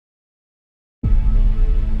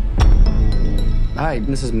Hi,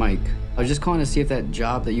 this is Mike. I was just calling to see if that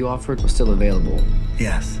job that you offered was still available.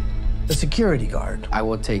 Yes. The security guard. I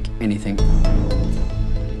will take anything.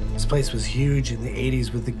 This place was huge in the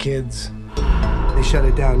 80s with the kids. They shut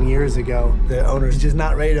it down years ago. The owner's just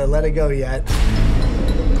not ready to let it go yet.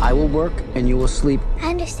 I will work and you will sleep.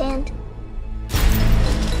 I understand.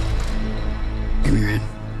 Give me your hand.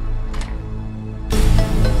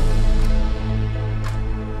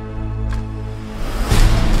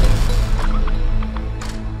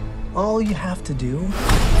 All you have to do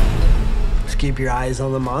is keep your eyes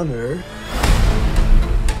on the monitor.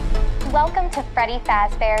 Welcome to Freddy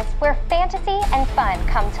Fazbear's, where fantasy and fun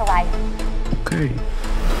come to life. Okay.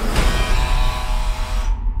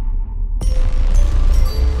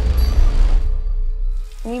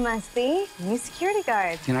 You must be a new security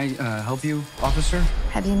guard. Can I help you, officer?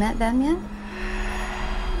 Have you met them yet?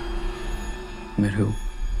 Met who?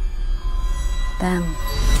 Them.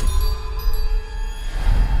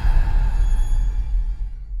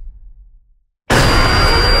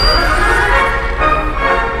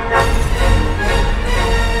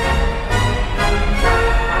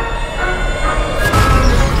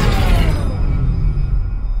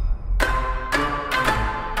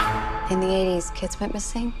 In the 80s, kids went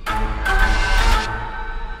missing.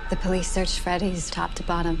 The police searched Freddy's top to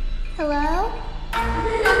bottom. Hello?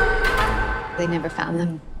 They never found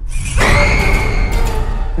them.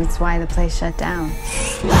 That's why the place shut down.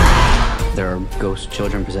 There are ghost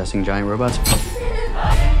children possessing giant robots.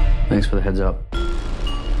 Thanks for the heads up.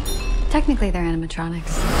 Technically, they're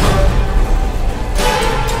animatronics.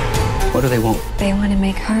 What do they want? They want to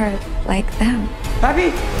make her like them.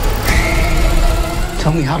 Papi!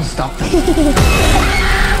 Tell me how to stop them.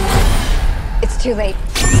 It's too late.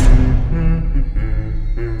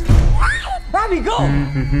 Robbie, go!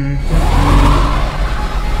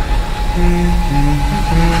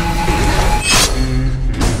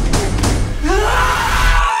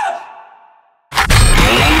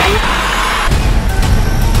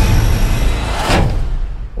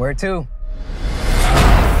 Where to?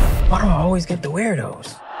 Why do I always get the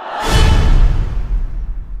weirdos?